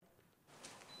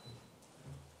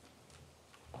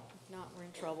not, we're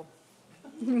in trouble.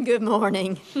 Good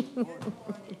morning.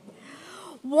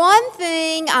 One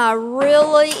thing I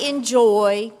really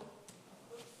enjoy.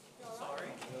 Sorry.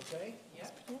 Okay?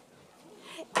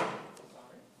 Yeah.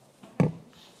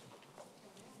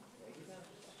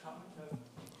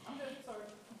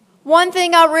 One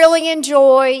thing I really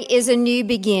enjoy is a new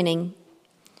beginning.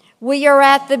 We are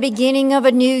at the beginning of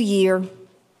a new year.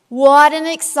 What an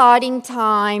exciting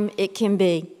time it can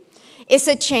be. It's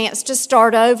a chance to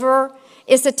start over.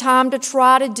 It's a time to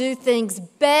try to do things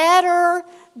better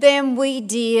than we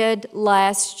did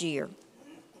last year.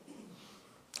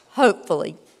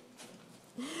 Hopefully.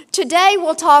 Today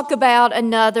we'll talk about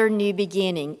another new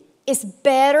beginning. It's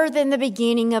better than the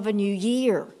beginning of a new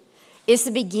year. It's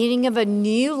the beginning of a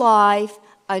new life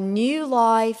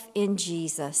in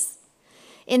Jesus.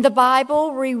 In the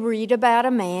Bible, we read about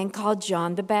a man called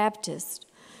John the Baptist.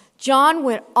 John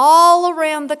went all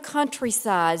around the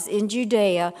countrysides in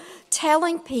Judea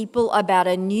telling people about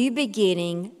a new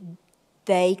beginning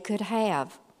they could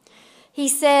have. He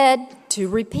said to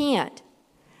repent.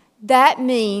 That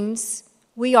means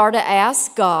we are to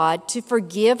ask God to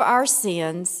forgive our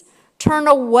sins, turn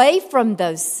away from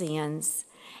those sins,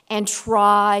 and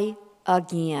try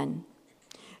again.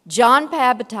 John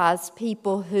baptized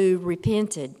people who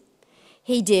repented.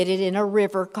 He did it in a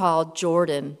river called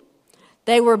Jordan.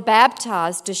 They were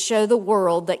baptized to show the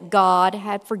world that God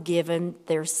had forgiven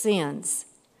their sins.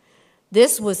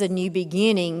 This was a new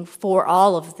beginning for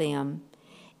all of them.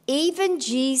 Even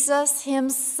Jesus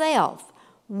himself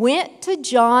went to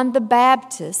John the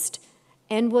Baptist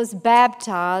and was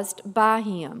baptized by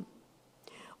him.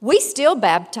 We still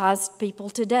baptize people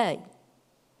today.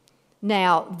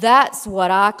 Now, that's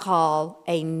what I call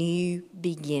a new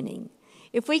beginning.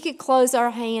 If we could close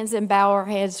our hands and bow our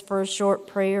heads for a short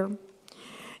prayer.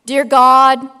 Dear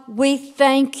God, we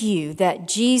thank you that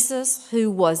Jesus, who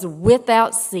was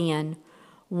without sin,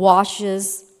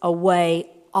 washes away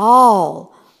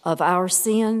all of our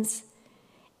sins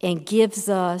and gives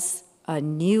us a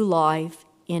new life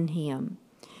in him.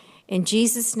 In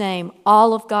Jesus' name,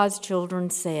 all of God's children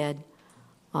said,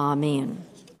 Amen.